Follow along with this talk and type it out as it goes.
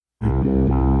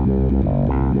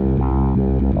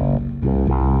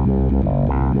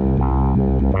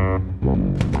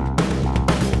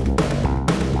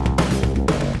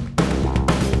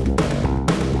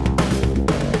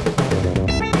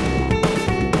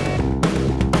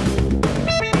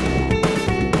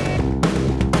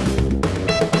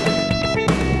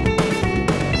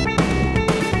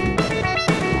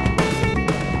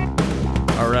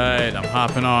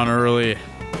Hopping on early.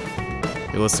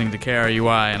 You're listening to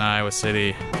KRUI in Iowa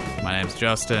City. My name's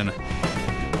Justin.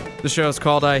 The show's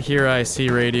called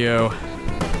iHearIC Radio.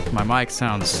 My mic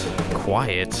sounds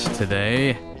quiet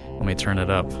today. Let me turn it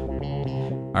up.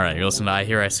 Alright, you're listening to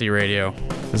iHearIC Radio.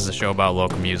 This is a show about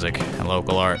local music and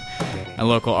local art and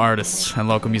local artists and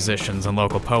local musicians and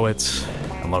local poets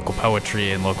and local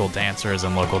poetry and local dancers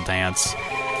and local dance,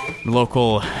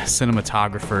 local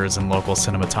cinematographers and local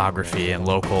cinematography and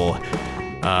local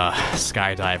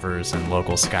skydivers and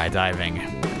local skydiving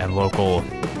and local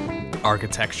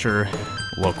architecture,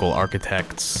 local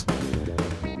architects,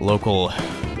 local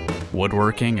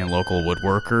woodworking and local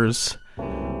woodworkers,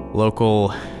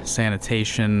 local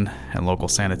sanitation and local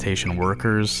sanitation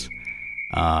workers,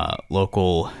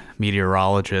 local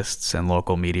meteorologists and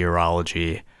local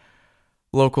meteorology,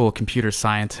 local computer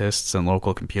scientists and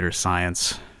local computer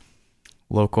science,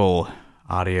 local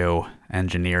audio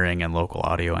engineering and local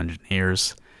audio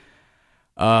engineers,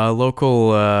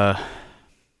 local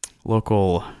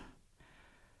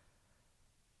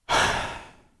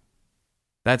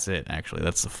that's it, actually.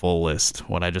 That's the full list.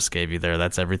 What I just gave you there,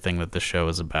 that's everything that the show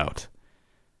is about.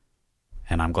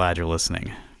 And I'm glad you're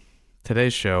listening.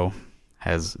 Today's show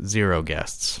has 0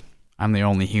 guests. I'm the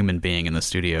only human being in the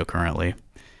studio currently. And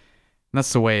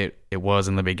that's the way it was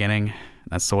in the beginning.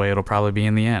 That's the way it'll probably be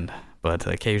in the end. But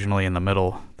occasionally in the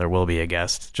middle, there will be a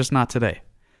guest. Just not today.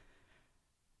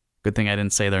 Good thing I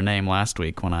didn't say their name last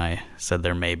week when I said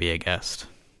there may be a guest.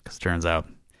 Because it turns out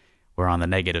we're on the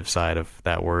negative side of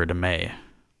that word, may.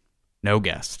 No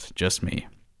guest, just me.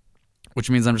 Which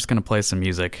means I'm just going to play some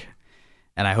music,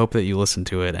 and I hope that you listen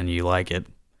to it and you like it.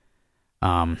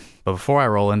 But before I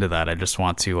roll into that, I just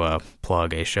want to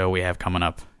plug a show we have coming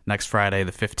up next Friday,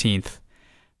 the 15th,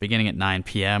 beginning at 9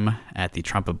 p.m. at the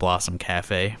Trumpet Blossom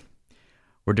Cafe.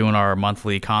 We're doing our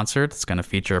monthly concert. It's going to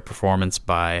feature a performance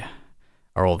by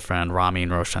our old friend Ramin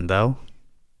Rochandel,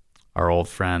 our old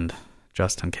friend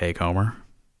Justin K. Comer.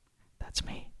 That's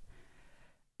me.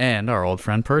 And our old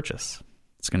friend Purchase.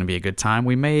 It's going to be a good time.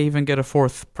 We may even get a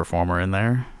 4th performer in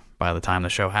there by the time the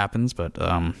show happens, but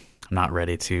I'm not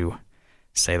ready to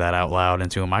say that out loud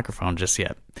into a microphone just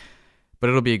yet. But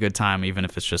it'll be a good time, even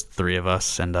if it's just 3 of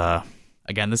us. And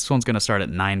again, this one's going to start at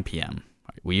 9 p.m.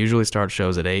 We usually start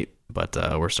shows at 8, but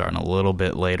we're starting a little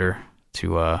bit later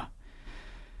to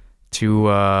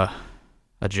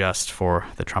adjust for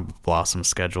the Trumpet Blossom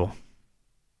schedule.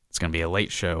 It's going to be a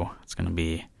late show. It's going to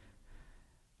be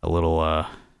a little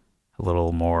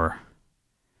more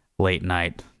late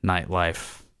night,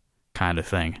 nightlife kind of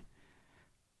thing.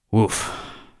 Woof.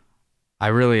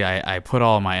 I put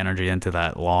all my energy into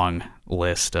that long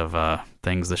list of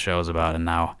things the show is about, and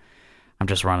now I'm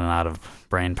just running out of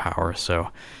brain power, so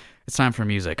it's time for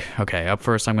music. Okay, up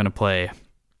first I'm going to play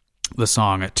the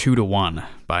song 2 to 1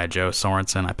 by Joe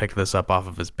Sorensen. I picked this up off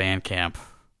of his Bandcamp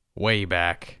way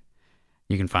back.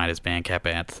 You can find his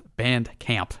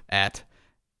Bandcamp at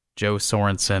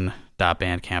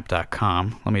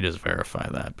joesorensen.bandcamp.com. Let me just verify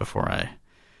that before I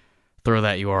throw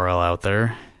that URL out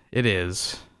there. It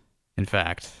is, in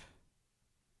fact,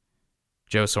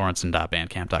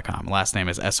 joesorensen.bandcamp.com. Last name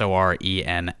is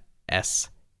Sorensen.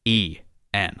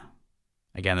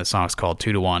 Again, this song's called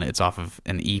 2 to 1. It's off of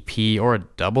an EP or a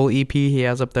double EP he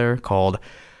has up there called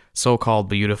So-Called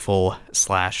Beautiful /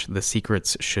 The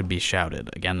Secrets Should Be Shouted.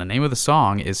 Again, the name of the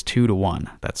song is 2 to 1.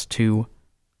 That's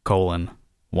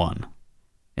 2:1.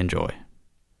 Enjoy.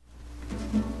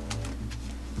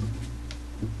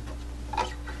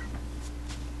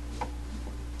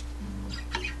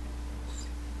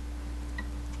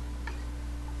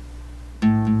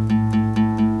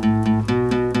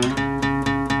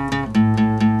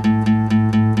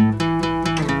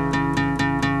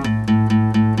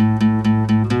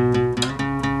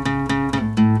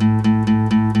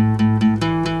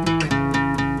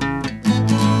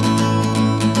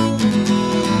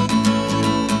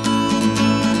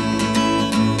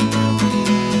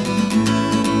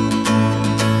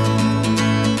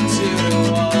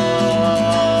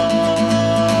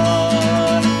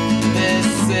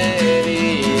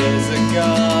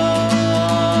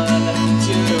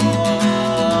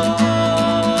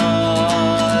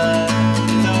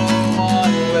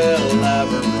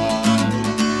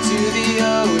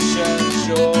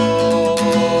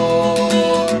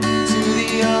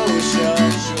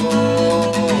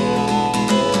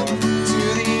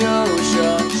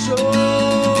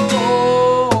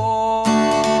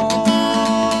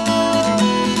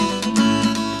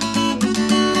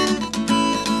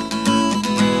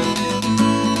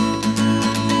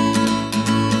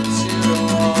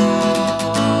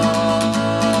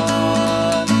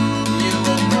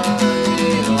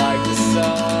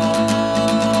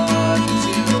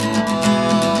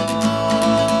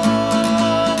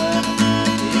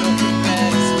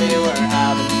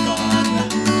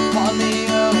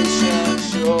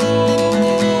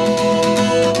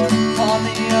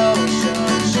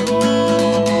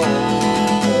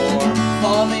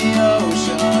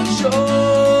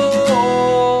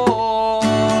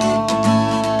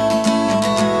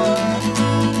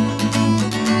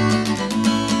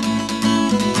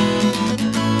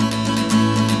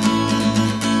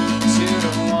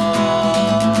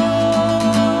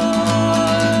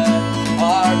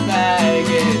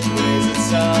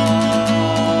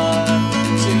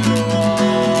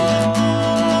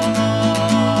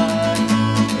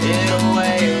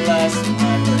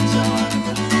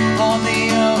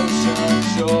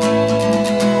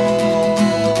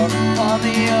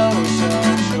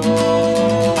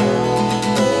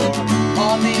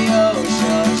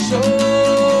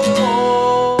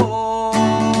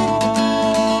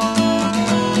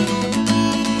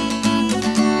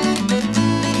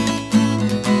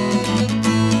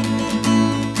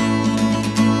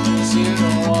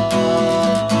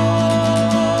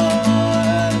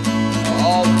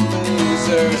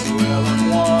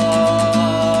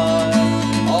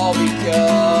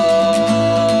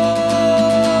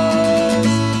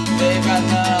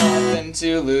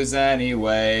 lose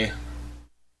anyway.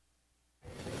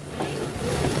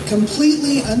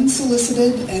 Completely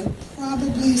unsolicited and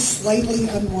probably slightly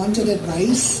unwanted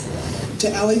advice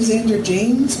to Alexander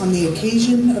James on the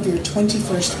occasion of your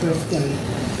 21st birthday.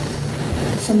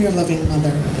 From your loving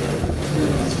mother.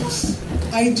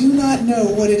 I do not know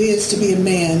what it is to be a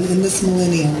man in this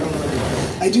millennium.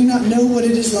 I do not know what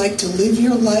it is like to live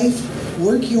your life,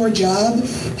 work your job,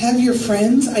 have your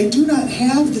friends. I do not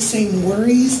have the same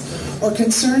worries or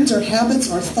concerns or habits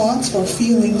or thoughts or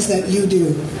feelings that you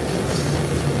do.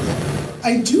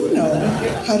 I do know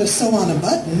how to sew on a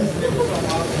button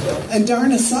and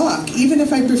darn a sock, even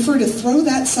if I prefer to throw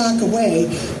that sock away,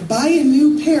 buy a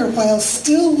new pair while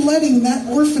still letting that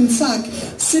orphan sock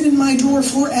sit in my drawer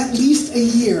for at least a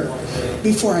year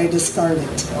before I discard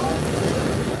it.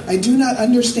 I do not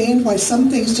understand why some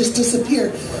things just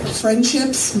disappear.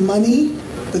 Friendships, money,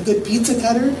 the good pizza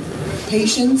cutter,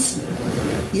 patience,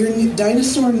 your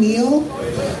dinosaur Neil,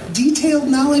 detailed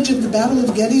knowledge of the Battle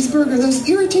of Gettysburg, or those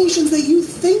irritations that you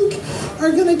think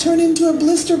are going to turn into a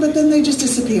blister, but then they just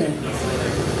disappear.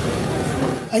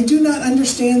 I do not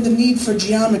understand the need for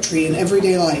geometry in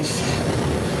everyday life.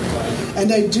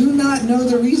 And I do not know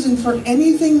the reason for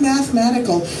anything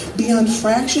mathematical beyond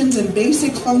fractions and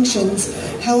basic functions.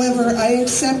 However, I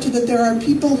accept that there are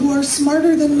people who are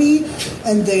smarter than me,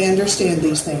 and they understand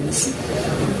these things.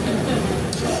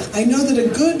 I know that a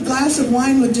good glass of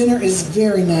wine with dinner is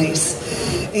very nice.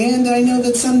 And I know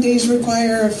that some days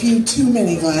require a few too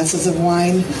many glasses of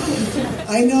wine.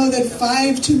 I know that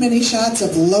 5 too many shots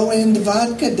of low-end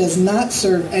vodka does not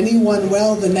serve anyone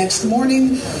well the next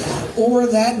morning or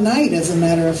that night, as a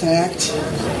matter of fact.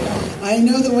 I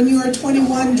know that when you are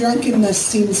 21, drunkenness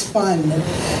seems fun.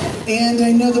 And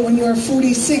I know that when you are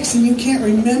 46 and you can't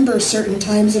remember certain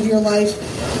times of your life,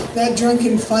 that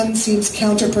drunken fun seems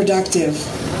counterproductive.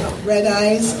 Red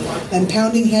eyes and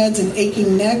pounding heads and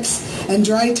aching necks and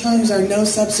dry tongues are no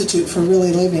substitute for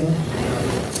really living.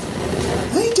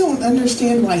 I don't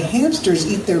understand why hamsters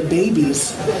eat their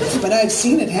babies, but I've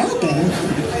seen it happen.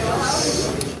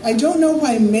 I don't know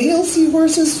why male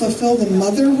seahorses fulfill the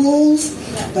mother roles,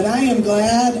 but I am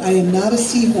glad I am not a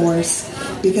seahorse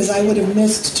because I would have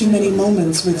missed too many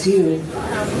moments with you.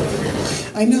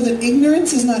 I know that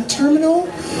ignorance is not terminal.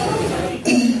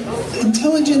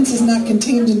 Intelligence is not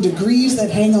contained in degrees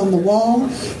that hang on the wall.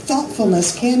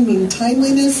 Thoughtfulness can mean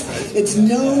timeliness. It's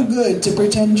no good to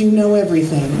pretend you know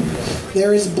everything.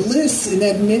 There is bliss in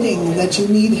admitting that you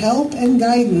need help and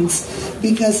guidance,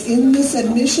 because in this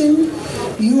admission,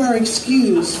 you are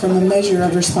excused from a measure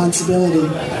of responsibility.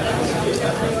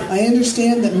 I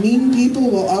understand that mean people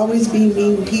will always be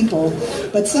mean people,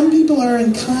 but some people are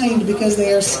unkind because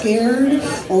they are scared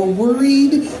or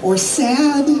worried or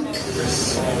sad.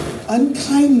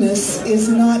 Unkindness is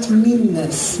not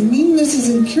meanness. Meanness is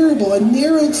incurable, a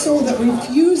narrowed soul that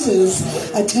refuses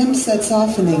attempts at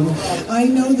softening. I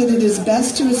know that it is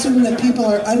best to assume that people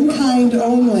are unkind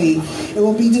only. It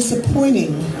will be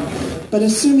disappointing. But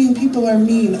assuming people are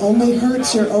mean only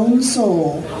hurts your own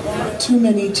soul. Too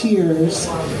many tears.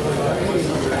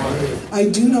 I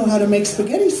do know how to make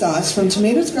spaghetti sauce from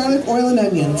tomatoes, garlic, oil, and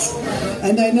onions.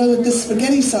 And I know that this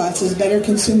spaghetti sauce is better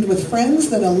consumed with friends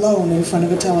than alone in front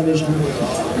of a television.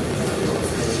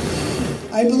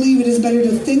 I believe it is better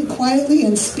to think quietly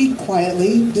and speak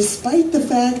quietly, despite the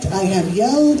fact I have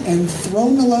yelled and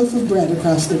thrown a loaf of bread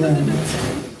across the room.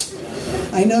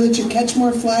 I know that you catch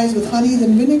more flies with honey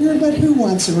than vinegar, but who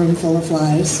wants a room full of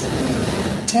flies?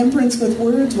 Temperance with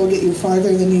words will get you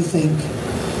farther than you think.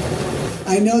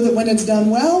 I know that when it's done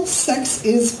well, sex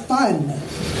is fun.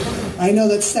 I know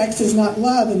that sex is not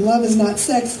love and love is not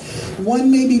sex.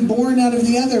 One may be born out of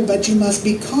the other, but you must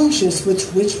be cautious with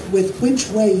which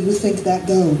way you think that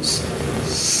goes.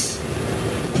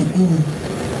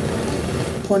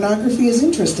 Pornography is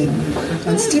interesting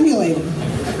and stimulating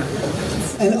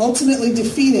and ultimately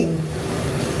defeating.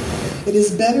 It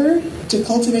is better to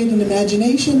cultivate an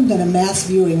imagination than amass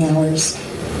viewing hours.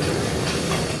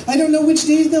 I don't know which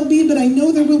days they'll be, but I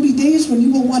know there will be days when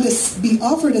you will want to be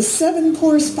offered a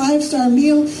 7-course, 5-star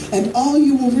meal, and all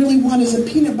you will really want is a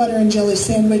peanut butter and jelly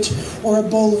sandwich or a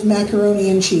bowl of macaroni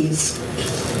and cheese.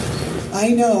 I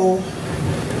know.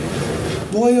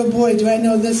 Boy, oh boy, do I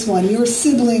know this one. Your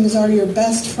siblings are your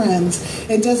best friends.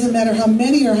 It doesn't matter how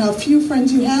many or how few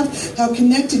friends you have, how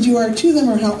connected you are to them,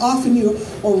 or how often you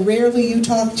or rarely you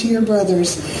talk to your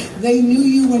brothers. They knew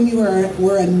you when you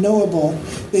were unknowable.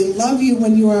 They love you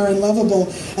when you are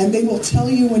unlovable, and they will tell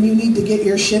you when you need to get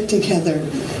your shit together.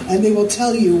 And they will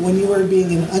tell you when you are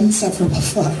being an unsufferable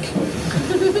fuck.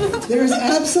 There is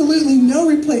absolutely no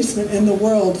replacement in the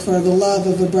world for the love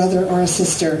of a brother or a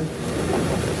sister.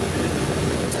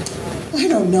 I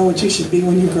don't know what you should be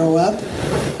when you grow up.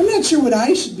 I'm not sure what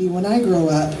I should be when I grow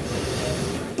up.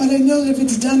 But I know that if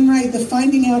it's done right, the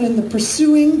finding out and the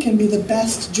pursuing can be the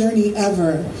best journey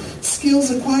ever.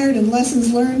 Skills acquired and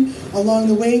lessons learned along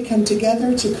the way come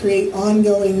together to create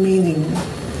ongoing meaning.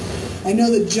 I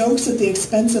know that jokes at the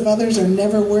expense of others are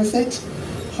never worth it.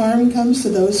 Harm comes to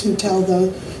those who tell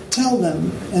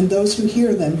them and those who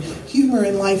hear them. Humor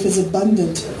in life is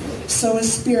abundant. So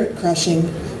is spirit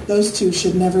crushing. Those two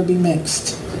should never be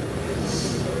mixed.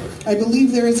 I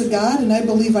believe there is a God, and I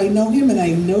believe I know him, and I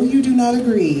know you do not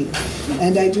agree.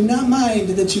 And I do not mind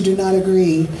that you do not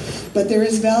agree. But there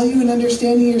is value in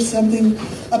understanding you're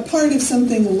a part of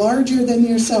something larger than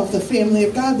yourself, the family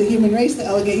of God, the human race, the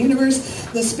elegant universe,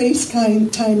 the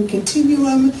space-time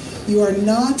continuum. You are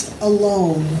not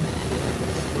alone.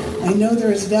 I know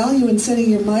there is value in setting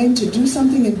your mind to do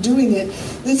something and doing it.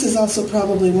 This is also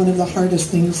probably one of the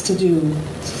hardest things to do.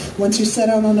 Once you set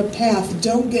out on a path,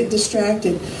 don't get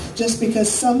distracted just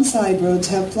because some side roads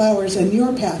have flowers and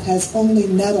your path has only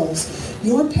nettles.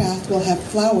 Your path will have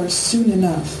flowers soon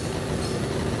enough.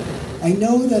 I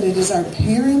know that it is our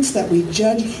parents that we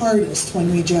judge hardest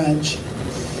when we judge.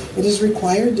 It is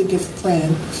required to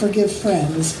forgive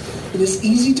friends. It is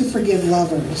easy to forgive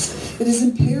lovers. It is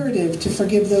imperative to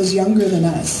forgive those younger than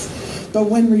us. But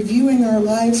when reviewing our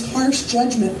lives, harsh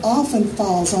judgment often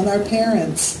falls on our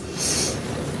parents.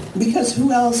 Because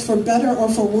who else, for better or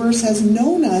for worse, has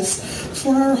known us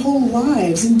for our whole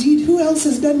lives? Indeed, who else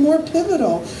has been more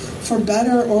pivotal, for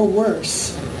better or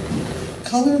worse?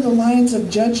 Color the lines of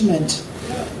judgment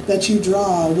that you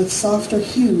draw with softer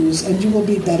hues, and you will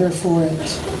be better for it.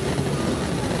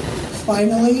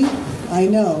 Finally, I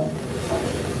know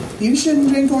you shouldn't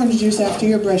drink orange juice after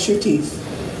you brush your teeth.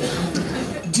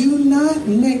 Do not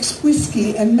mix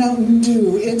whiskey and Mountain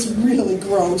Dew. It's really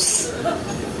gross.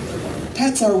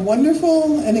 Pets are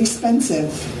wonderful and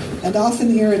expensive and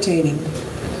often irritating.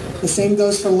 The same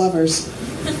goes for lovers.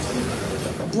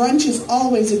 Brunch is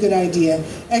always a good idea.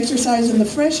 Exercise in the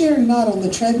fresh air, not on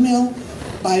the treadmill.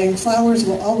 Buying flowers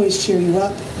will always cheer you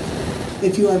up.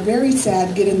 If you are very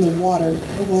sad, get in the water.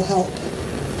 It will help.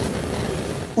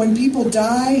 When people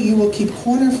die, you will keep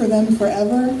corner for them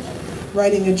forever.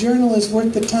 Writing a journal is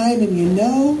worth the time, and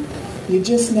you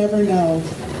just never know.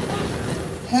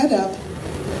 Head up,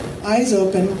 eyes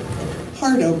open,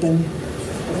 heart open.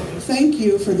 Thank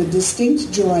you for the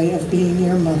distinct joy of being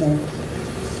your mother.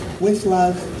 With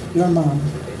love, your mom.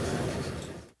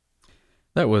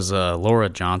 That was Laura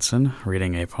Johnson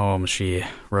reading a poem she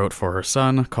wrote for her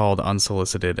son called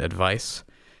Unsolicited Advice.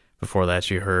 Before that,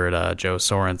 you heard Joe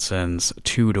Sorensen's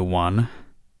 2-1.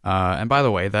 And by the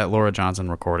way, that Laura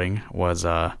Johnson recording was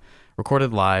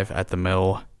recorded live at the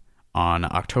Mill on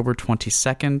October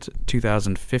 22nd,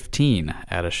 2015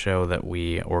 at a show that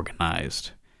we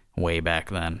organized way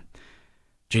back then.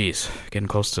 Jeez, getting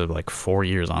close to like 4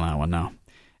 years on that one now.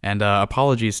 And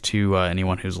apologies to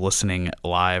anyone who's listening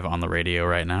live on the radio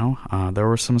right now. There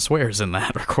were some swears in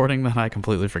that recording that I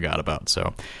completely forgot about.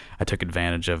 So I took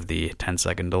advantage of the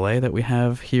 10-second delay that we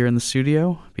have here in the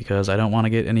studio because I don't want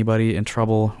to get anybody in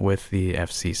trouble with the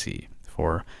FCC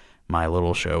for my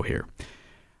little show here.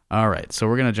 All right, so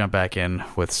we're going to jump back in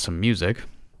with some music.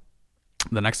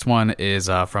 The next one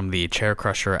is from the Chair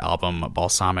Crusher album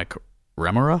Balsamic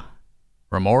Remora?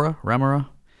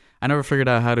 I never figured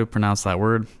out how to pronounce that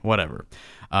word. Whatever.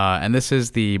 And this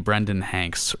is the Brendan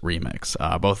Hanks remix.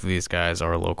 Both of these guys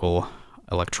are local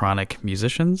electronic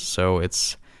musicians, so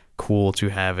it's cool to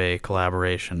have a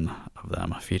collaboration of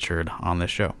them featured on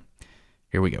this show.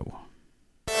 Here we go.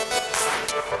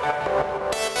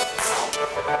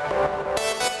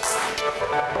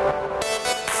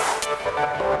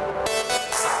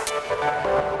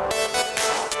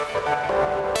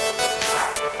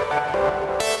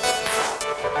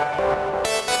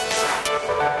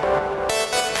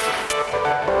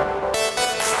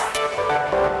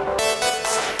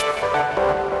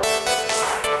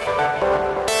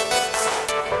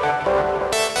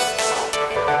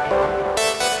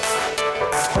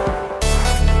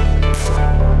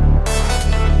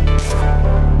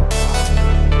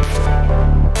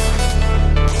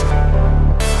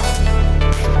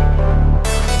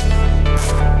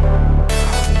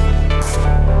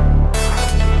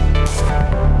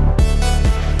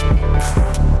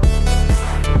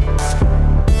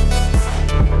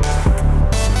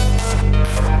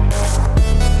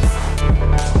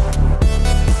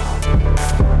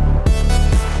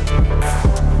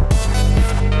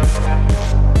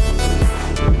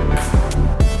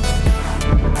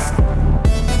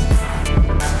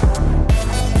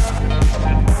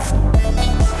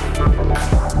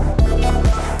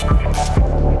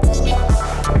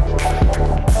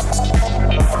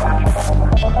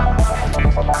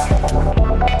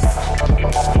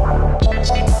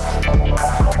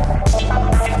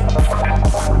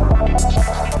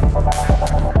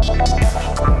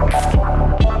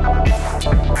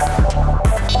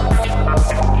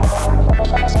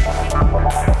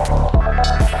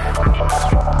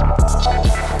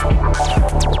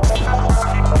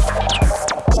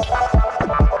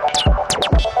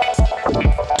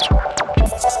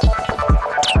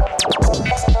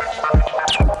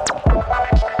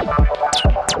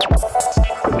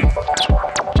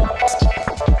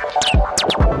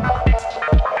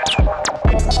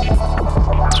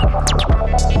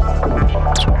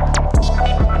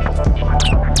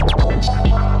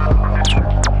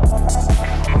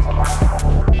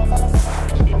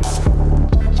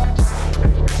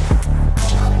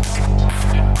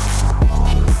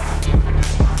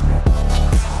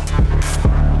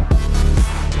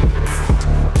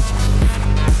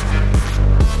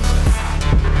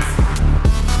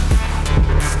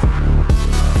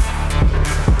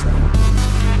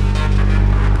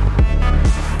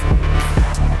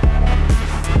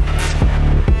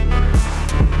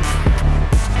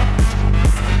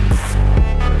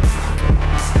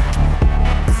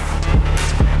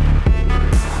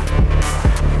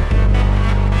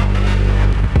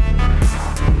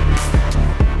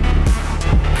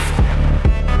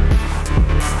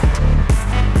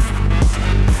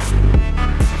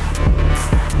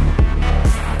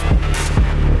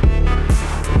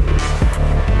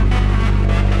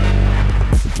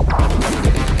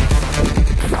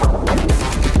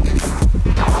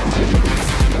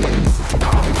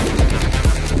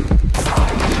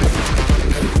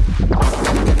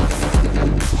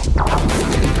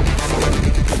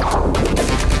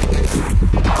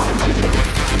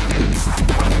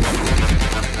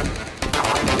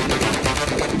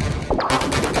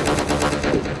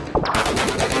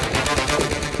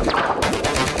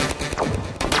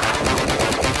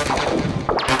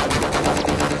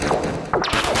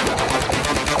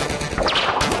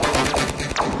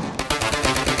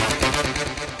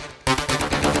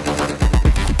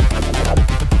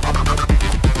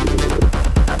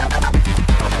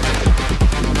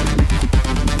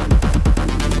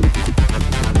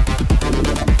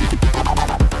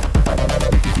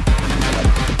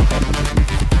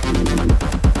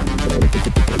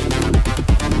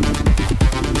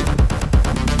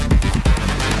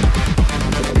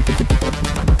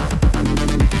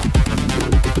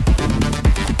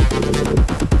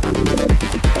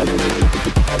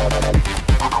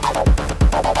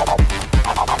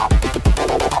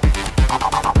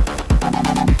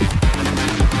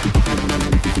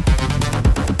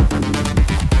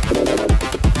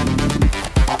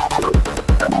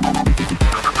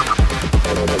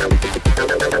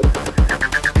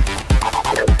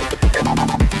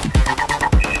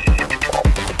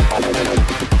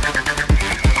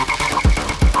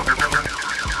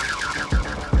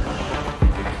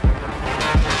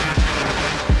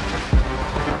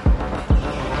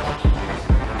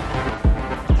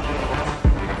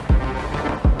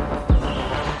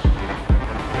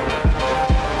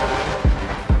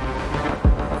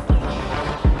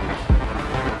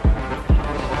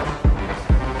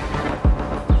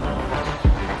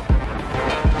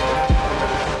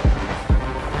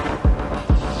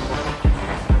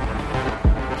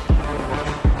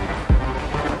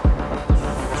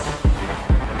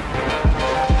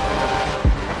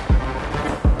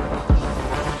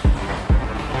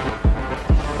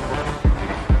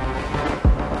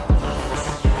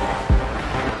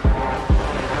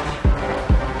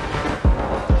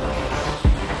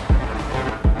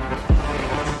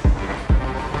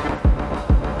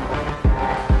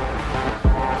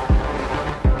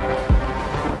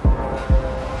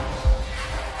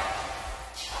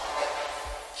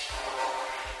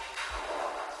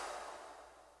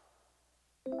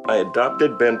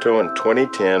 adopted Bento in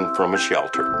 2010 from a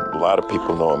shelter. A lot of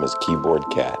people know him as Keyboard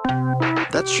Cat.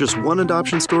 That's just one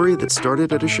adoption story that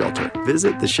started at a shelter.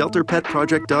 Visit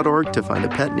theshelterpetproject.org to find a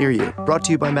pet near you. Brought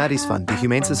to you by Maddie's Fund, the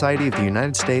Humane Society of the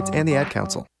United States, and the Ad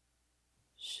Council.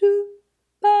 Shoo,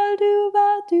 ba doo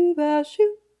ba doo ba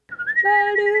shoo,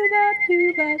 ba doo ba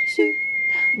doo ba shoo,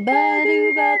 ba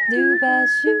doo ba doo ba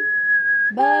shoo,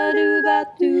 ba doo ba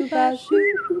doo ba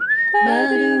shoo, ba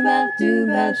doo ba doo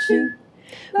ba shoo,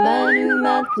 ba doo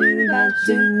ba doo ba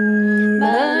shoo,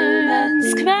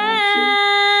 birds cry.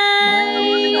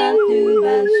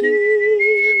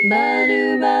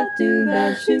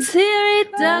 Teary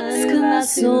ducks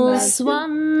console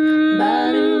swan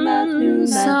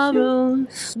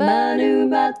sorrows,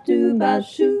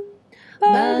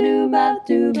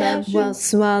 while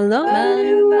swallows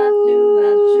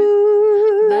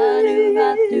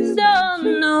don't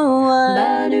know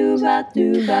what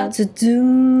to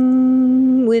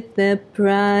do with their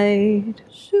pride.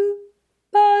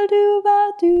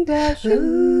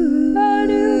 Ba-do-ba-do-ba-shoo,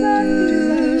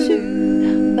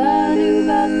 ba-do-ba-do-ba-shoo,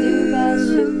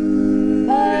 ba-do-ba-do-ba-shoo,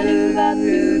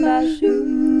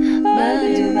 ba-do-ba-do-ba-shoo,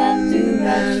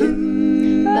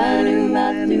 ba-do-ba-do-ba-shoo,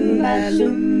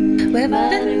 ba-do-ba-do-ba-shoo. Where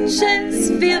finches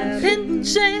feel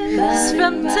pinches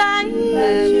from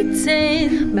tightened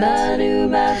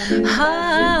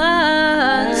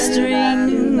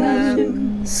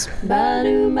heartstrings,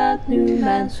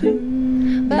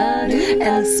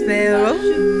 and sparrows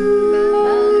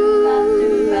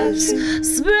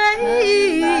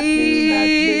spray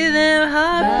their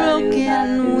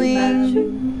heartbroken wings.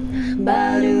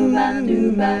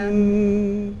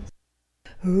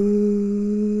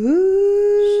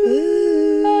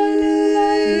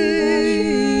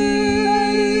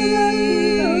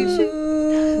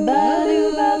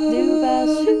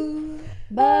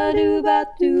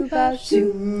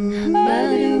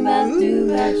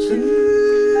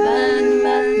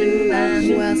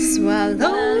 While swallows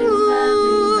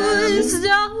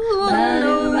don't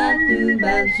know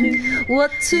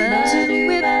what to do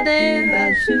with them,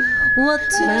 what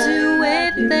to do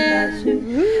with them,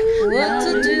 what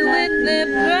to do with their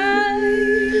pride.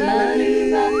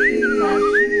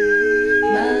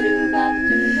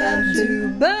 Do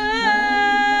birds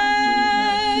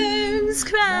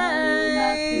cry?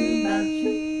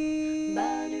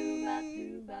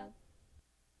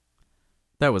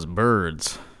 That was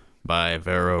Birds by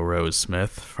Vero Rose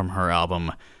Smith from her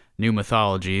album New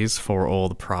Mythologies for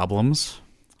Old Problems.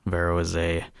 Vero is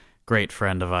a great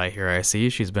friend of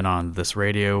iHearIC. She's been on this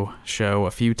radio show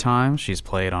a few times. She's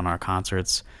played on our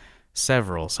concerts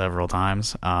several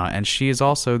times. And she is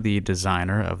also the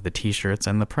designer of the t-shirts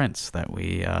and the prints that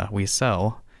we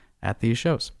sell at these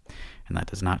shows. And that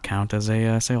does not count as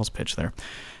a sales pitch there.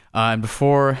 And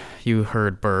before you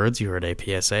heard Birds, you heard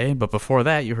a PSA. But before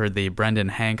that, you heard the Brendan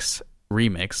Hanks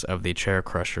remix of the Chair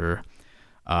Crusher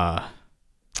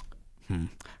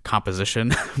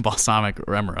composition, Balsamic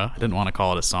Remora. I didn't want to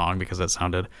call it a song because that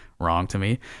sounded wrong to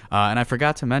me. And I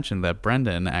forgot to mention that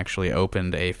Brendan actually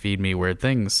opened a Feed Me Weird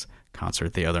Things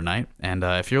concert the other night. And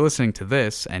if you're listening to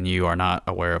this and you are not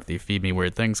aware of the Feed Me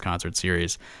Weird Things concert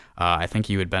series, I think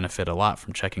you would benefit a lot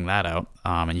from checking that out.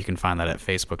 And you can find that at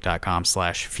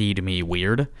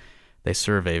facebook.com/feedmeweird. They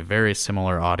serve a very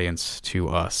similar audience to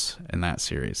us in that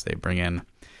series. They bring in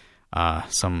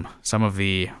some of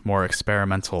the more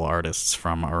experimental artists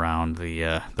from around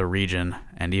the region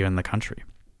and even the country,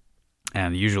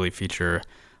 and usually feature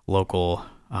local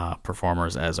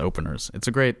performers as openers. It's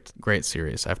a great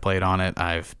series. I've played on it.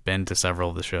 I've been to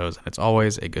several of the shows, and it's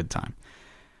always a good time.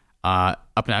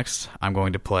 Up next, I'm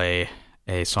going to play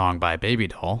a song by Baby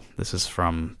Doll. This is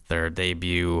from their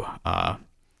debut.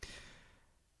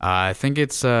 I think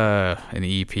it's an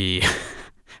EP. I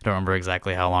don't remember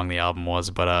exactly how long the album was,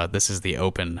 but this is the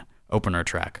opener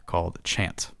track called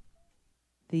Chant.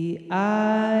 The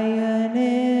iron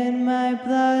in my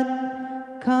blood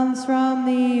comes from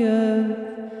the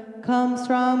earth, comes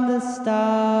from the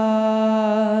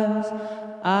stars.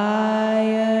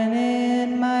 Iron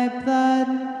in my blood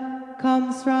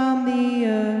comes from the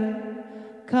earth,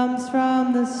 comes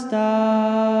from the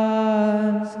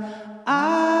stars.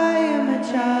 I am a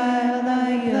child,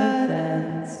 my youth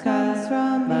and comes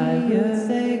from my youth,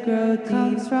 they grow deep,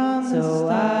 comes from so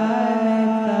I may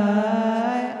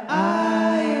fly.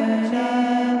 I am a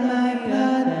child, my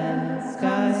blood and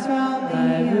comes from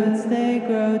my roots, they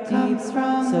grow deep, comes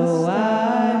from so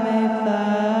I may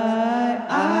fly.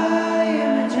 I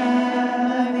am a child,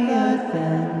 my blood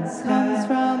and comes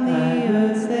from the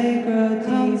roots, they grow deep,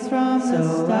 comes from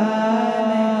so I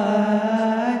may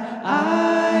fly.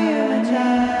 I am a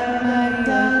child, my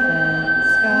blood and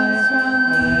comes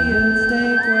from the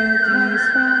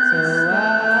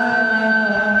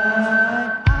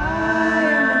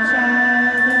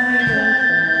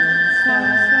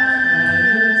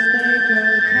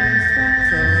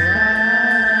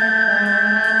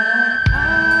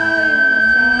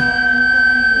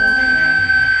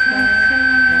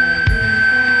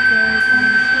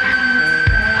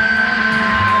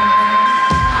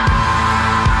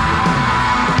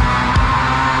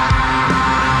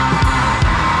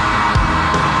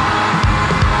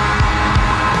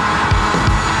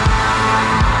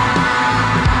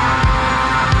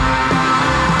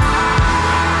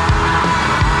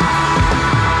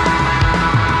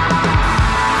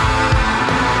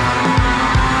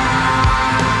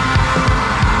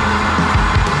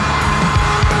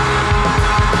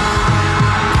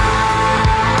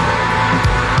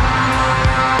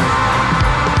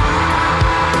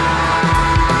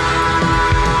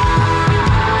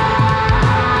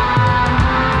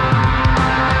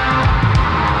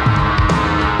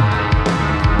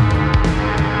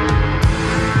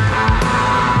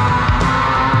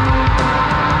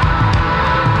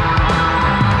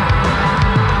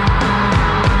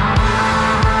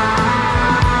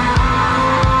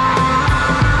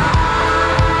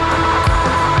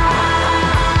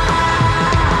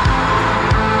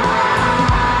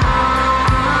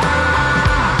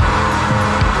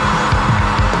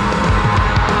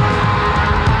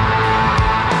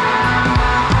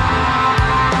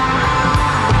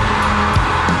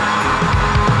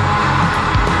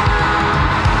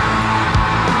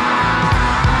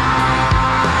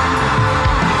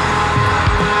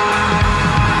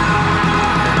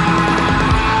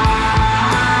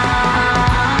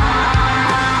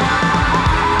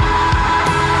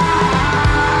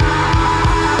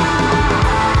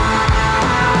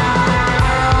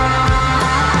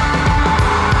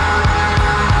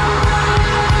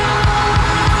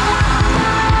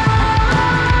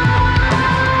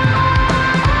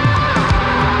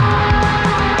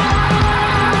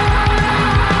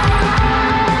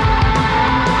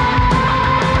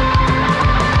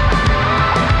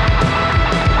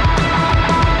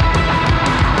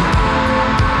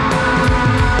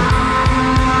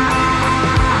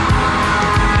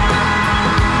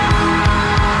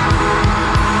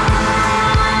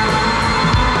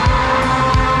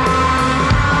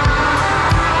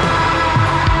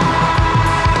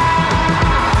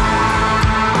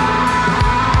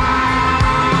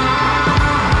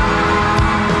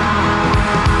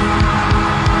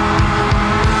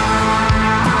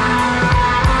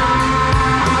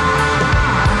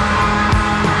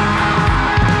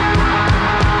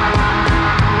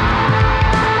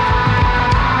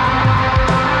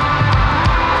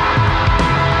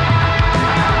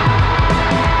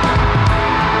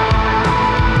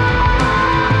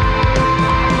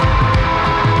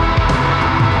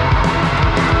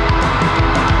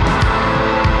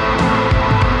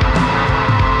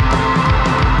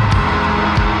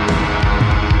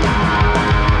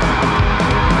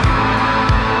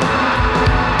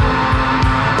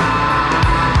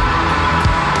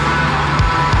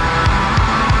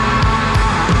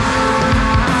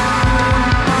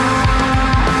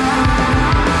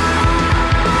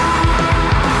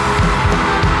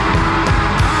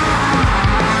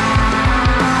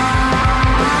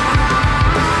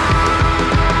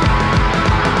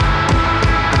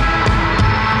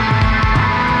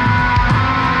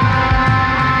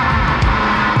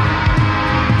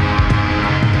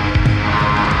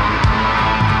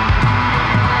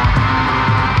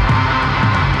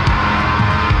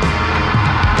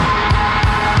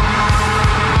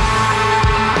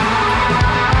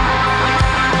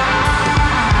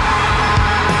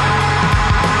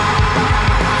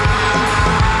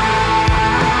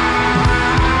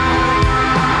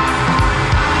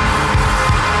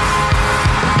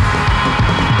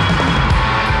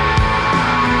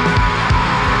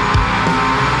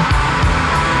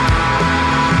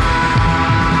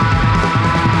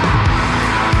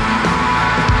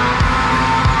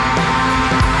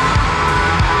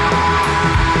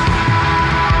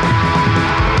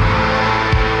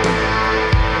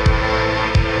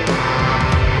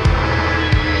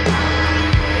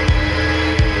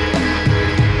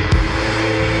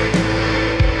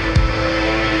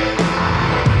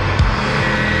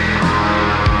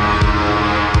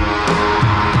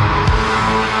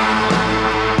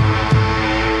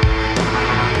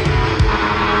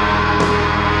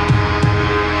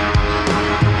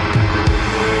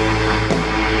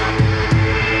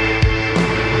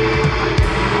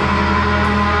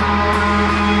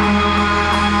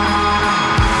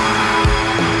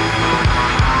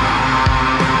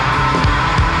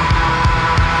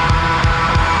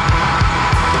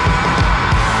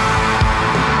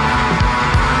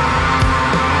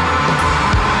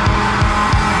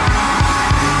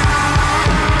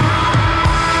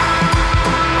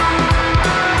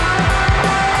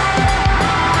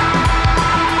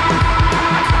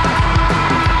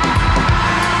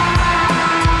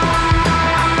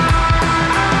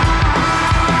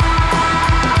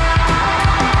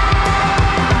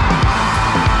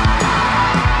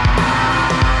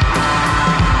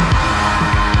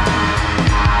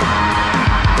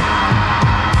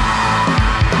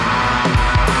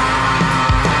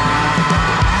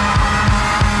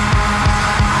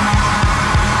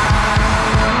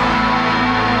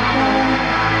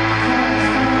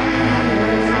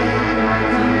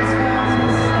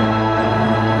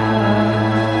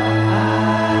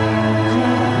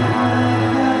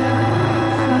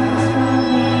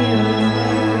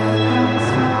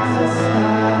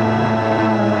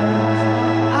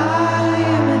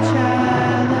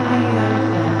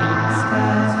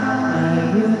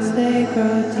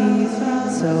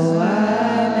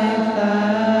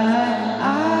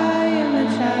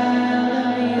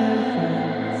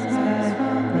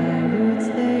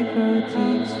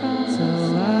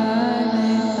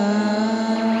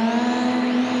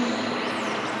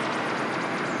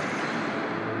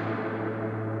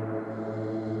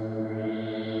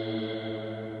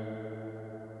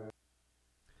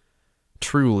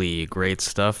truly great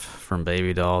stuff from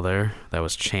Baby Doll there. That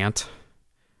was Chant.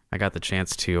 I got the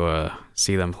chance to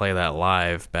see them play that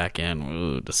live back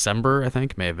in December, I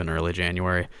think. May have been early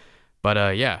January.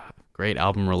 But yeah, great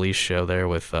album release show there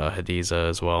with Hadiza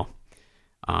as well.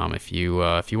 If you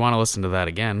want to listen to that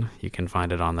again, you can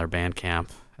find it on their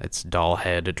Bandcamp. It's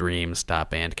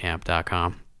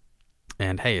dollheaddreams.bandcamp.com.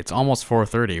 And hey, it's almost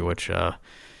 4:30, which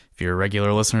if you're a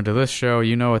regular listener to this show,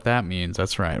 you know what that means.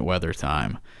 That's right, weather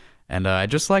time. And I'd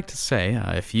just like to say,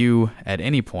 if you, at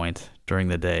any point during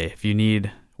the day, if you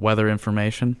need weather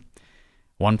information,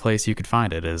 one place you could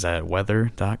find it is at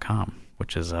weather.com,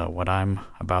 which is what I'm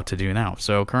about to do now.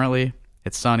 So currently,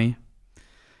 it's sunny.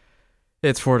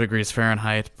 It's 4 degrees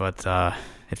Fahrenheit, but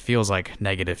it feels like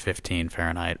negative 15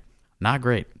 Fahrenheit. Not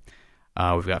great.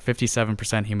 We've got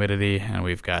 57% humidity, and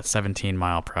we've got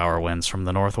 17-mile-per-hour winds from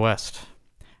the northwest.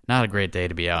 Not a great day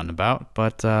to be out and about,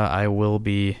 but I will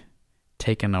be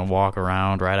taking a walk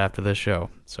around right after this show.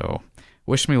 So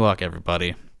wish me luck,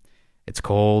 everybody. It's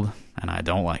cold, and I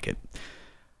don't like it.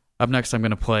 Up next, I'm going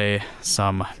to play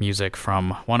some music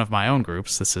from one of my own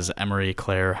groups. This is Emery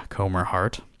Claire Comer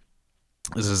Hart.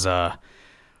 This is a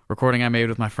recording I made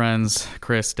with my friends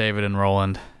Chris, David, and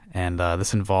Roland, and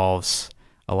this involves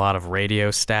a lot of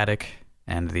radio static,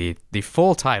 and the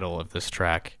full title of this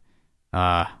track,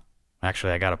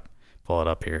 actually I gotta pull it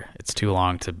up here. It's too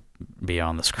long to be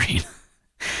on the screen.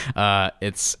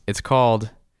 It's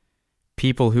called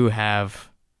People Who Have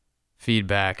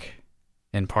Feedback,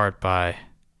 in part by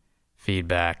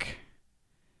feedback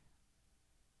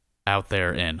out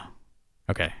there in.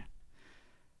 Okay.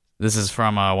 This is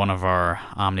from one of our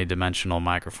omnidimensional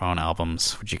microphone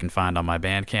albums, which you can find on my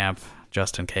Bandcamp,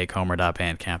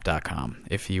 justinkcomer.bandcamp.com,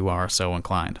 if you are so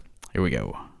inclined. Here we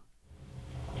go.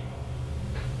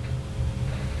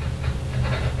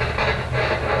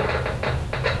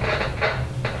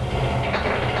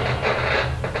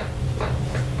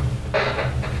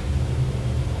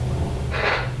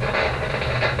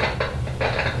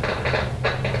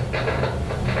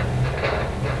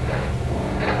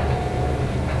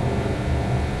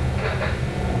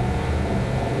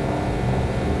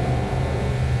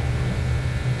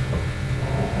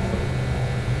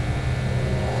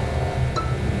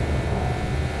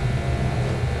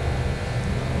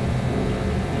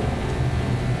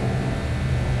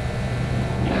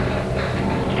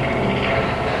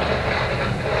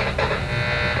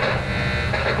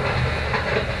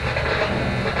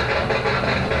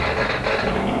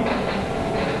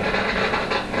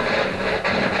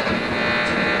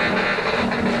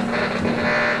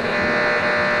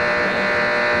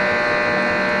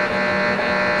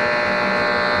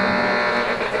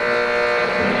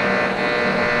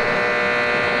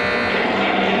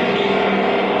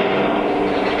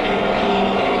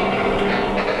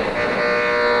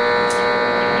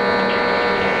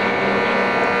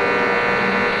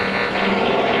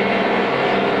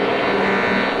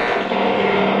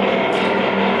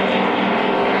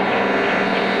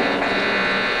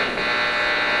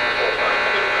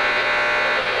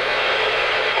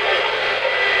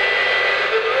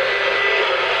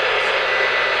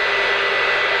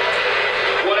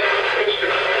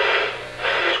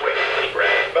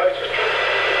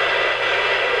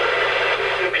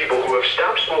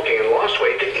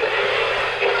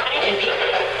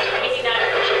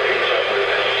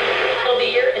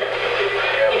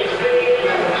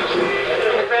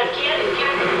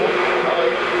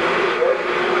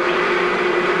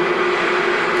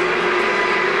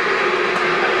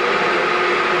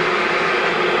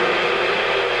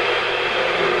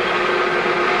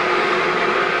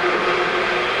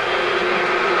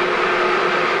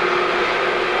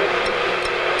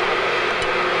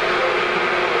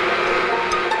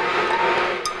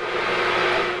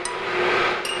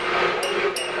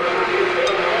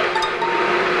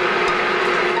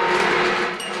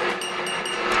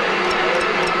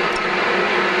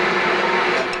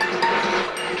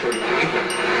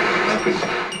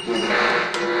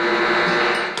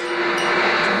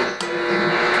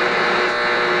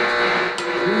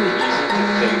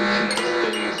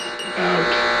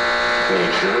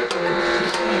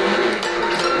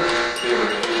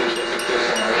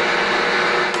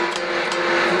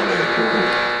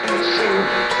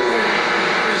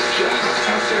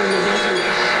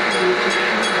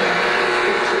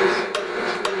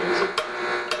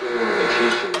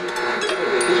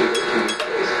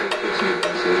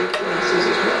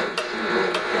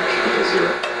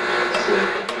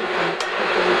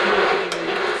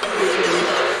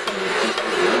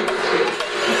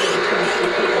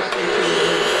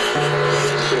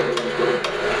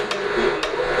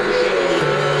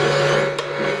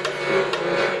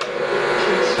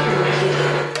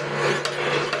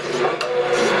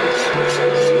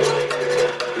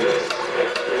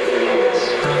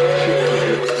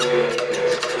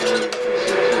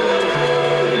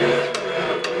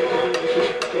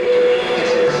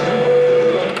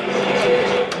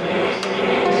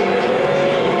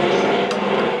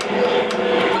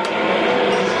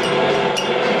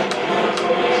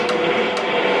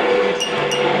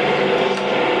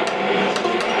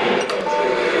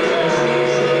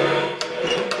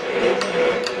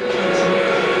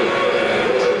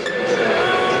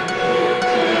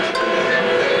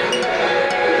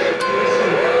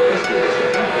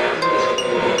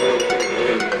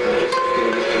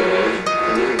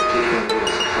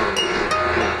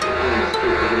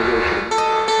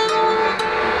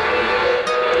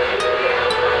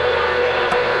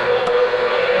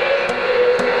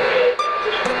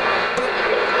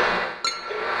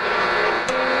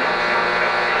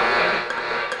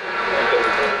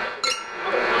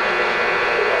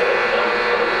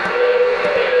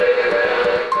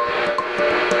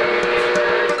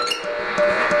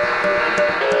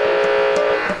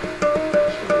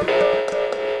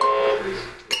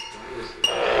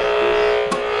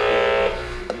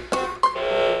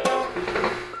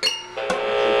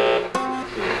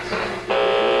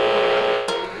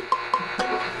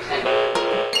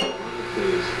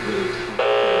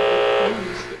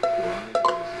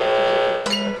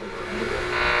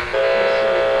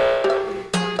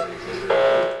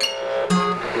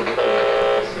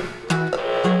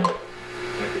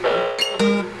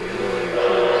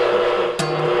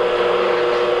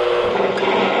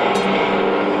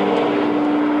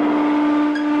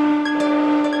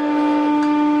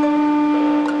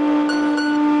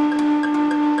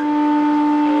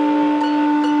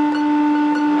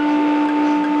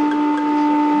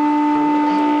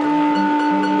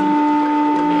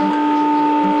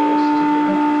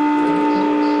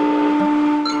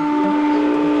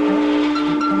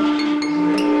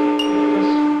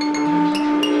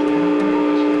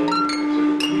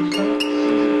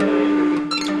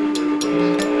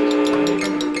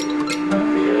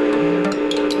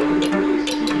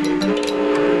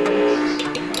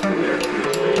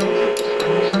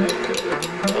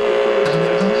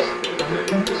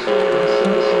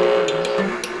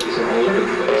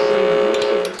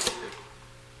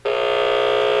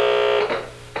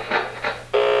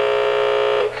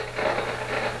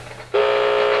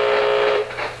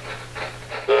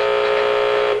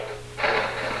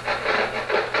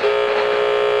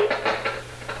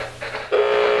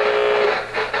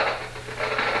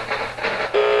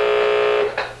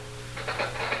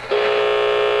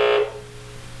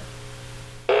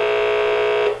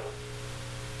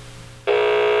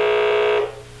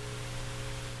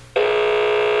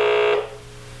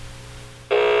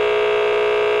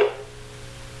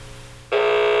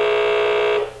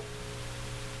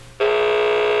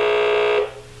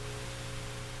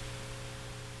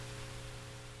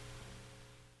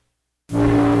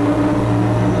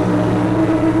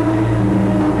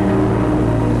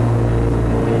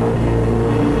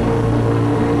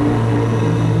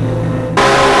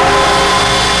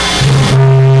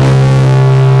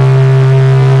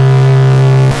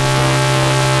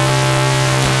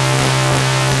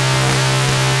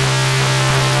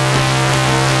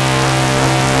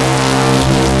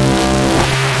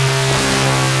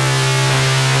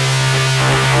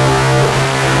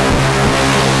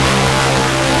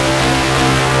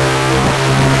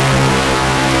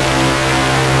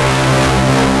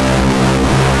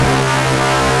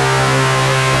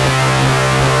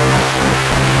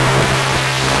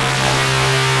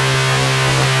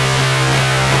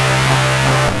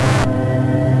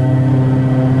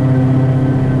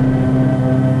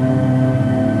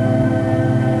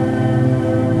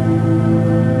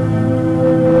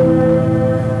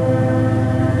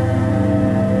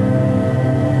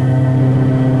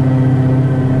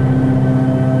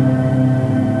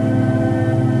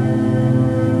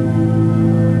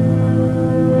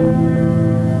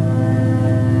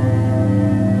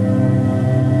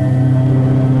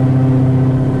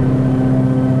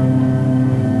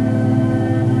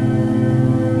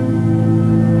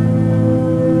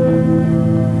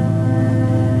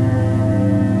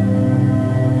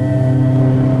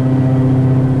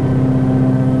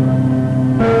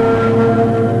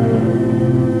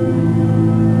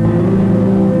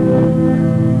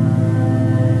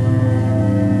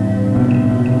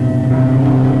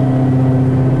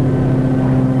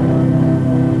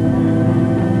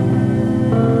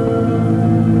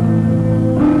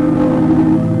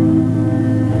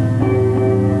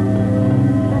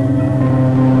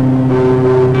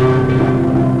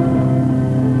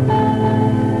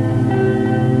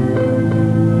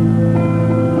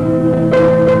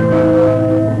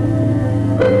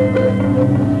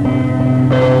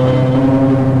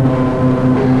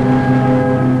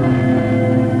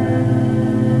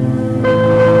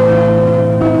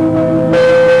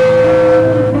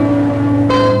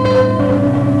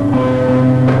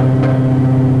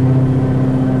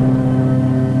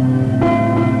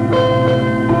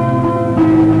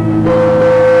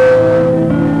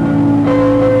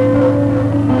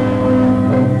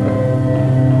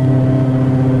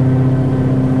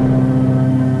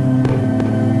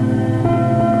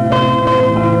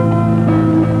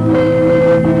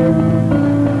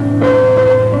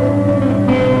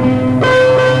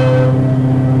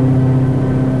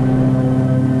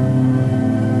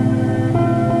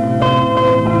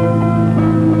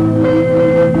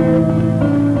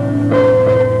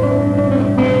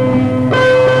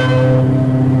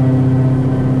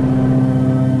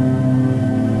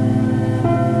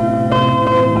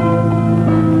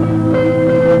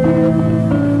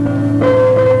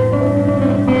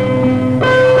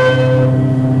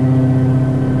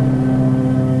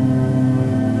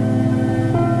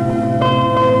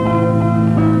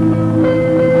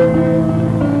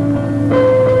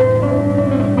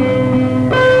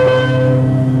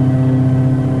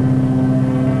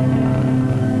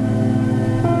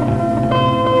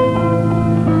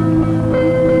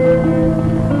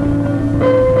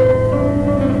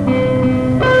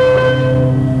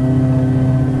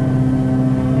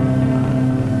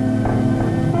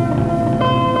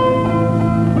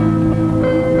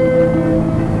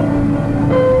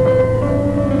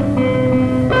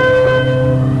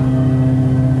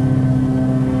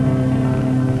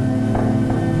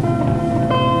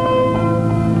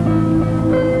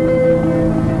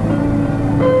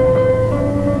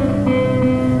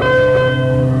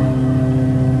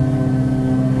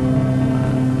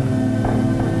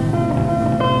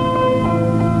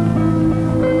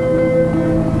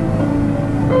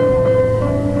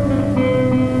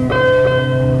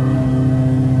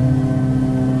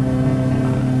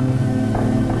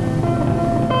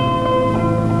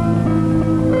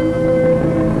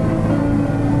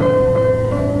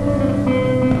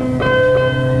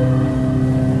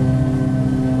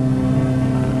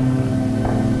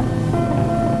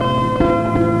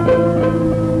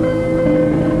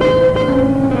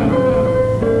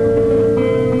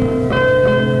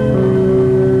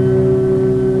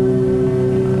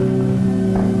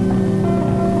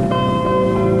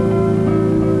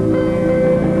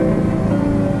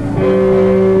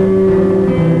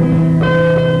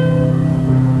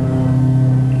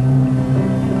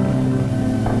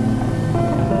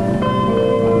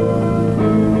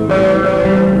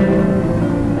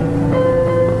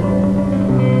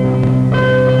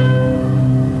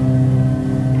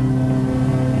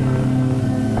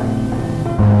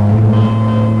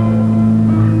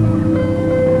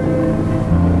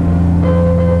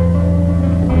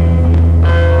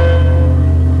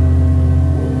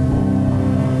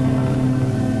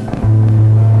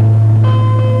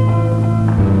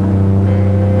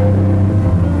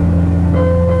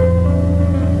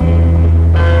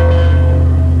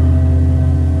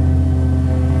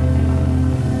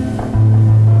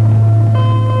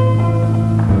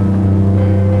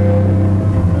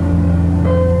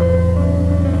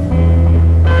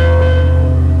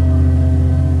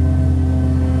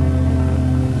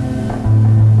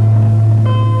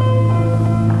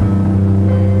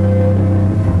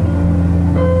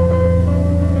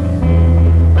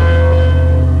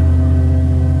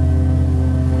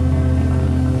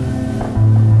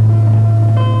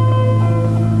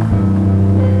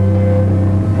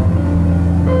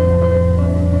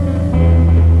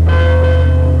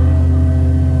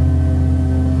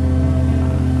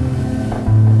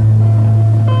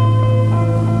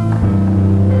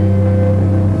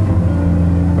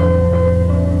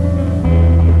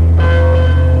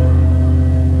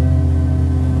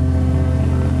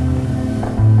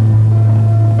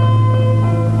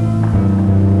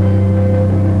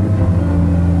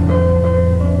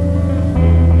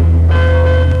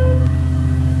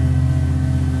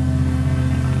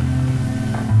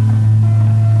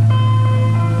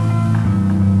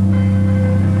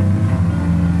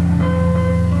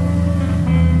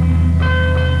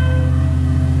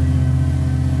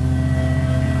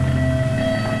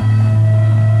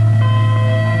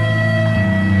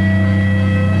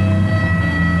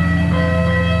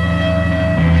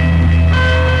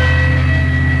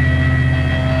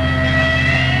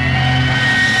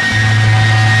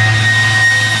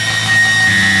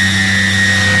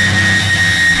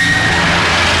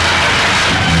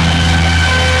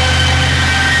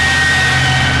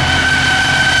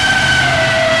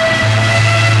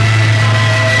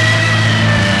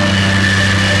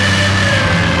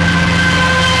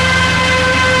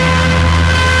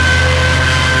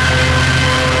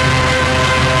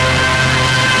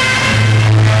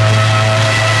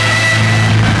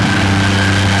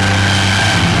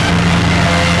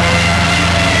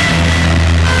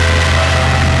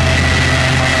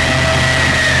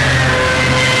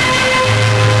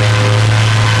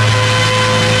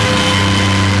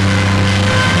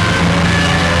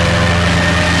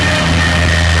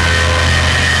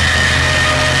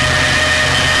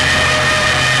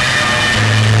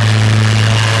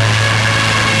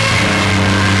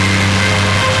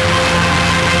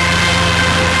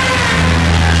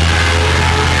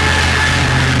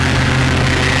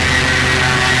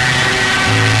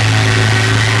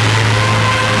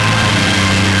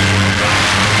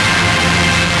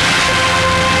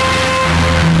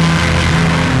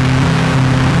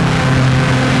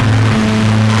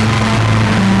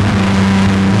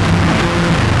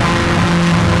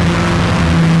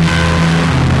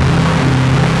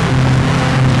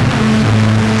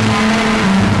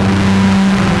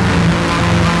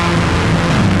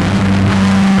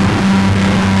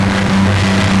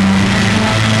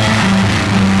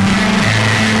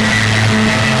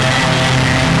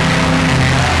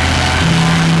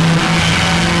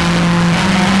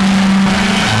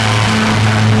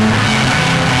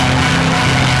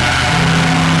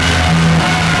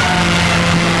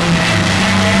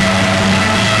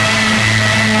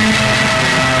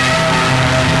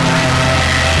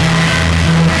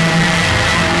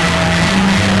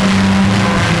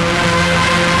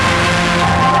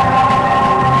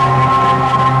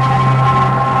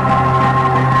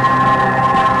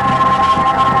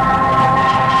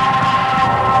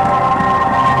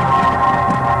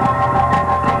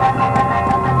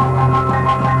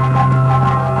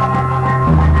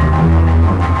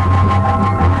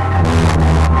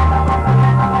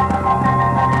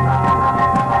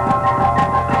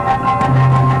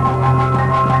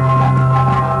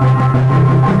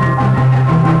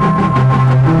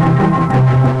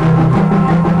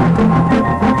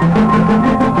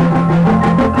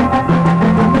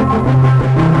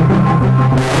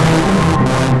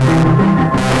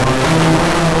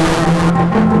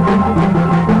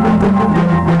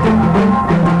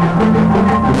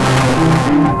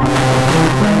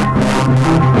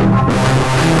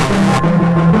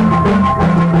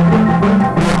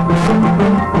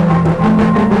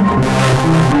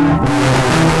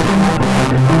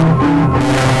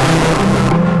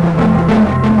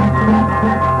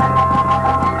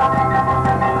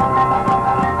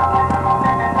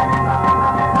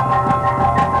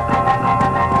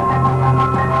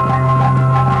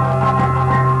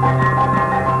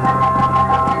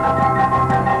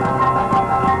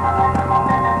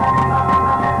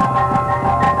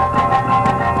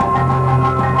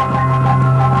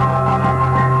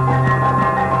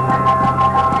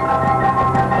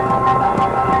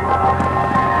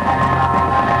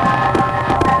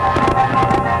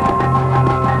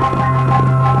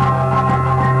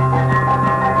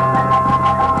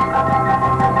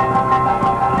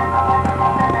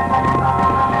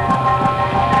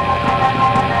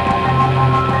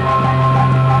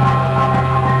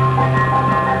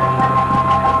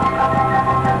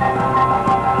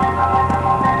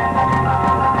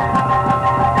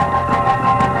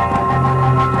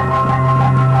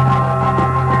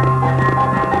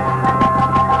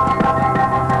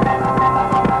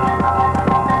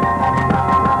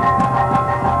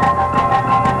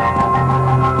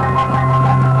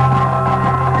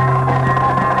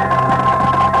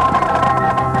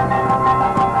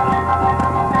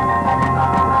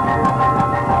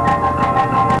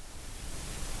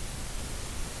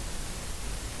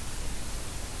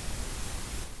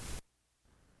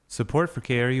 Support for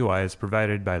KRUI is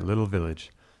provided by Little Village.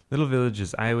 Little Village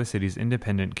is Iowa City's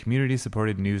independent,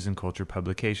 community-supported news and culture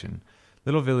publication.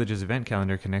 Little Village's event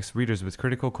calendar connects readers with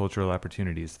critical cultural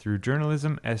opportunities. Through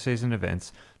journalism, essays, and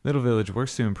events, Little Village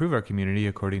works to improve our community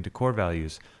according to core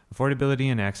values: affordability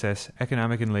and access,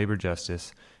 economic and labor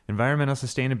justice, environmental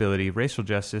sustainability, racial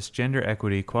justice, gender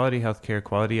equity, quality healthcare,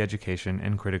 quality education,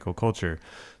 and critical culture.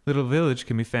 Little Village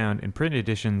can be found in print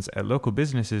editions at local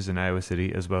businesses in Iowa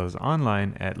City, as well as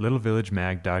online at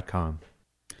littlevillagemag.com.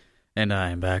 And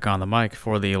I am back on the mic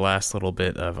for the last little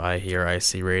bit of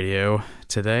iHearIC Radio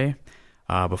today.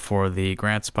 Before the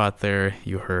Grant spot there,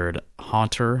 you heard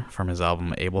Haunter from his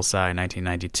album Ableside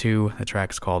 1992. The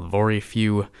track is called Very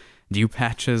Few Dew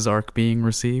Patches Are Being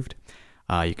Received.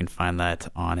 You can find that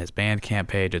on his Bandcamp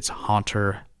page. It's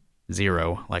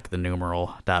Haunter0, like the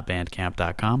numeral,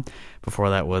 .bandcamp.com. Before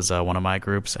that was one of my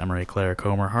groups, Emery Claire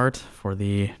Comer Hart, for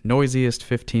the noisiest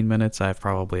 15 minutes I've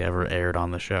probably ever aired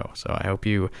on the show. So I hope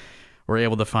you were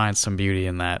able to find some beauty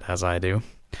in that, as I do.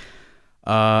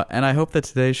 And I hope that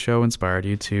today's show inspired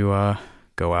you to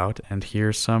go out and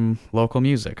hear some local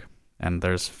music. And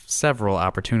there's several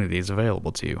opportunities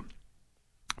available to you.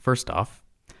 First off,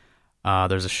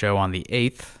 there's a show on the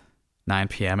 8th, 9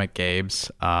 p.m. at Gabe's.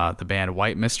 The band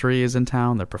White Mystery is in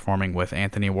town. They're performing with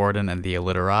Anthony Warden and the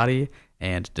Illiterati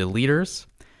and Deleters.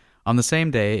 On the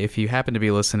same day, if you happen to be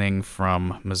listening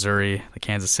from Missouri, the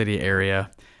Kansas City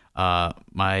area,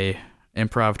 my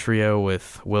improv trio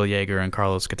with Will Yeager and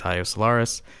Carlos Catayo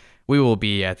Solares, we will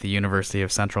be at the University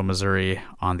of Central Missouri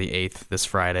on the 8th, this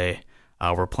Friday.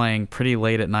 We're playing pretty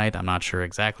late at night. I'm not sure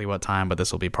exactly what time, but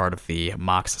this will be part of the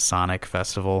Mox Sonic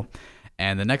Festival.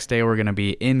 And the next day, we're going to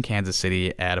be in Kansas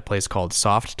City at a place called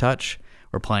Soft Touch.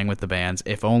 We're playing with the bands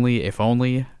If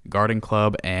Only, Garden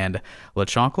Club, and La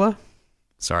Chancla.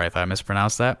 Sorry if I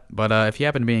mispronounced that. But if you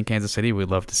happen to be in Kansas City, we'd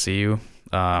love to see you.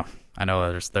 I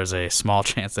know there's a small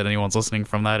chance that anyone's listening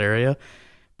from that area.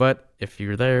 But if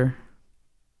you're there,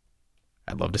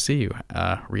 I'd love to see you.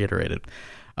 Reiterated.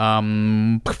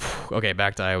 Okay,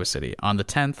 back to Iowa City. On the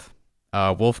 10th,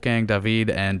 Wolfgang David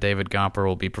and David Gomper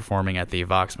will be performing at the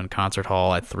Voxman Concert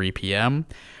Hall at 3 p.m.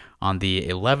 On the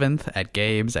 11th, at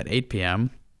Gabe's at 8 p.m.,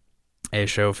 a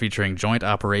show featuring Joint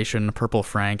Operation, Purple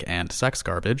Frank, and Sex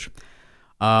Garbage.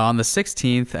 On the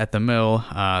 16th, at the Mill,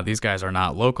 these guys are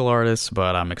not local artists,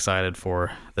 but I'm excited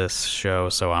for this show,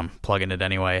 so I'm plugging it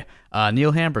anyway.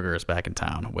 Neil Hamburger is back in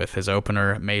town with his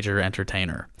opener, Major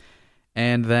Entertainer.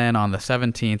 And then on the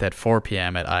 17th at 4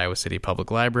 p.m. at Iowa City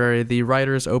Public Library, the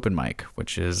Writers Open Mic,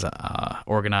 which is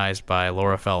organized by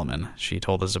Laura Fellman. She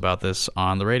told us about this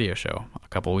on the radio show a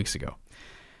couple weeks ago.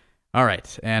 All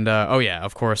right, and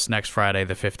of course, next Friday,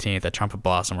 the 15th, at Trumpet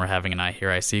Blossom, we're having an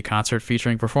iHearIC concert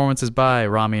featuring performances by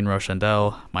Ramin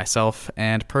Rochandel, myself,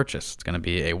 and Purchase. It's going to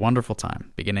be a wonderful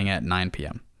time, beginning at 9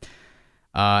 p.m.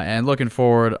 And looking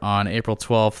forward, on April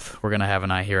 12th, we're going to have an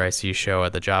iHearIC show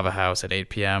at the Java House at 8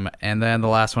 p.m., and then the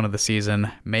last one of the season,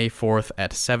 May 4th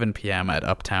at 7 p.m. at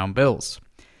Uptown Bill's.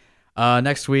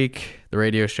 Next week, the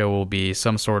radio show will be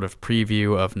some sort of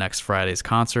preview of next Friday's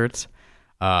concert,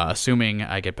 assuming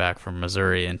I get back from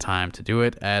Missouri in time to do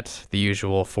it at the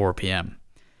usual 4 p.m.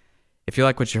 If you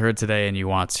like what you heard today and you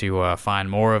want to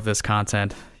find more of this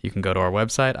content, you can go to our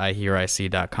website,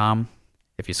 iHearIC.com.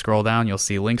 If you scroll down, you'll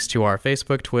see links to our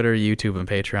Facebook, Twitter, YouTube, and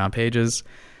Patreon pages.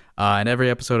 And every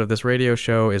episode of this radio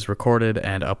show is recorded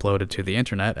and uploaded to the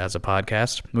internet as a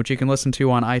podcast, which you can listen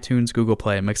to on iTunes, Google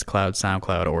Play, Mixcloud,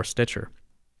 SoundCloud, or Stitcher.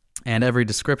 And every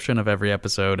description of every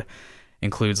episode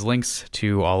includes links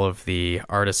to all of the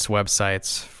artists'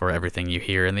 websites for everything you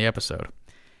hear in the episode.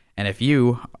 And if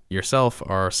you yourself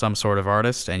are some sort of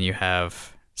artist and you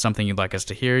have something you'd like us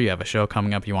to hear, you have a show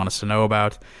coming up you want us to know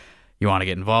about, you want to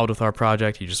get involved with our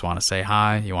project, you just want to say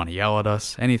hi, you want to yell at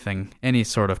us, anything, any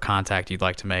sort of contact you'd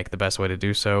like to make, the best way to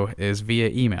do so is via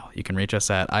email. You can reach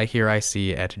us at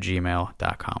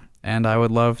ihearic@gmail.com. And I would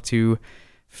love to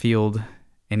field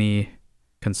any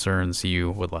concerns you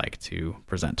would like to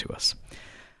present to us.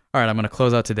 All right, I'm going to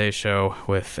close out today's show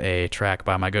with a track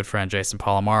by my good friend Jason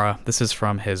Palomara. This is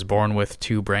from his Born with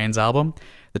Two Brains album.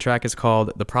 The track is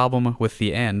called The Problem with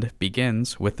the End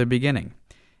Begins with the Beginning.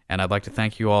 And I'd like to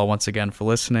thank you all once again for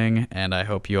listening, and I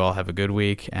hope you all have a good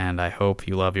week, and I hope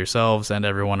you love yourselves and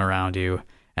everyone around you,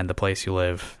 and the place you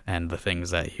live, and the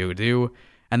things that you do,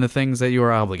 and the things that you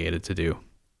are obligated to do.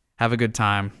 Have a good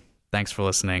time. Thanks for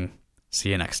listening.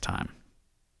 See you next time.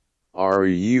 Are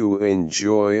you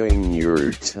enjoying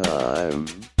your time?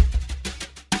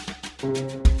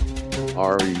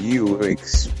 Are you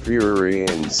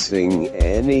experiencing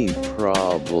any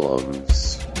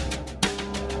problems?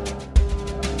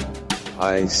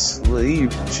 I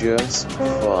sleep just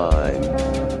fine.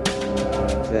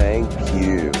 Thank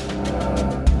you.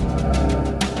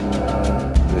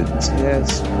 The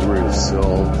test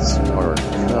results are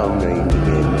coming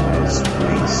in as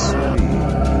we speak.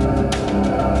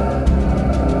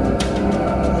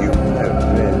 You have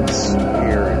been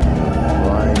spared the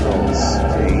final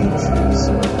stages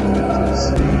of the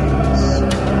disease.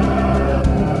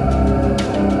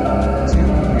 Do you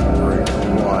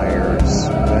require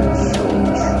special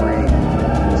treatment?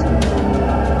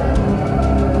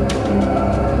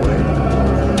 When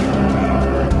will you be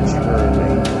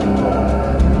returning home?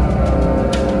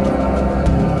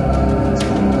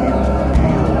 Do you feel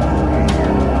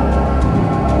fear?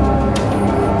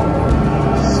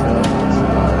 Sometimes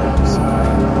I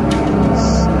feel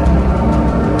sad.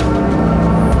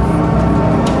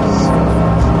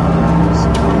 Sometimes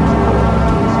I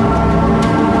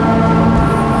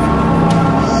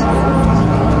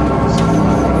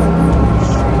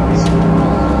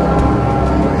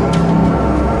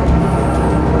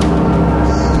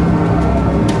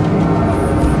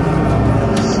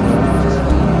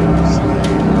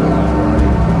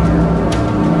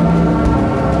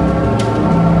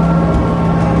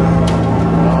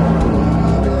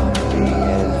the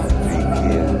end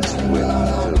begins with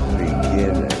the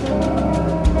beginning.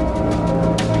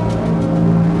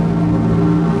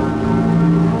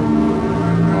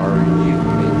 Are you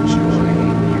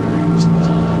enjoying your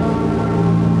time?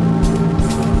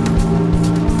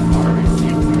 Are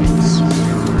you experiencing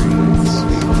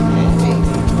any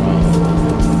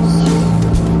problems?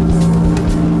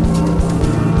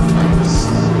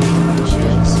 Sleep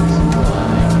just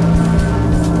fine.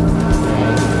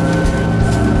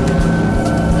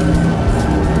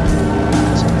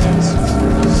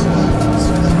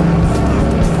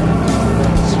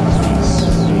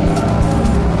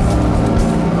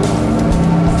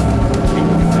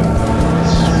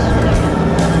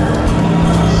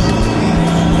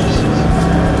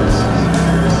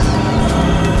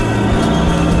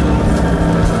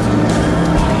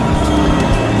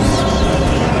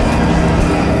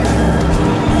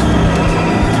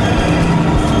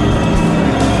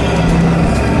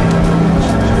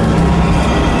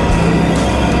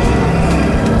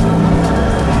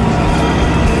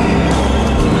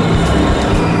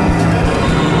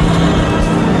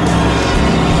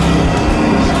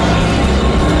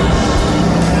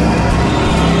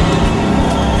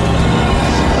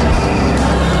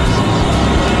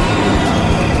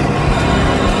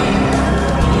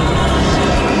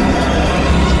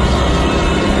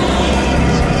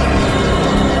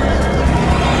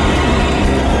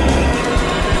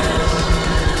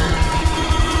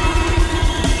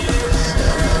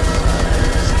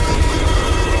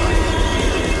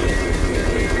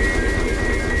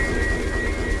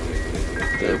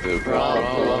 The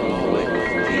problem with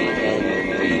the end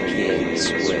begins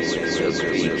with the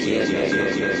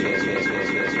beginning.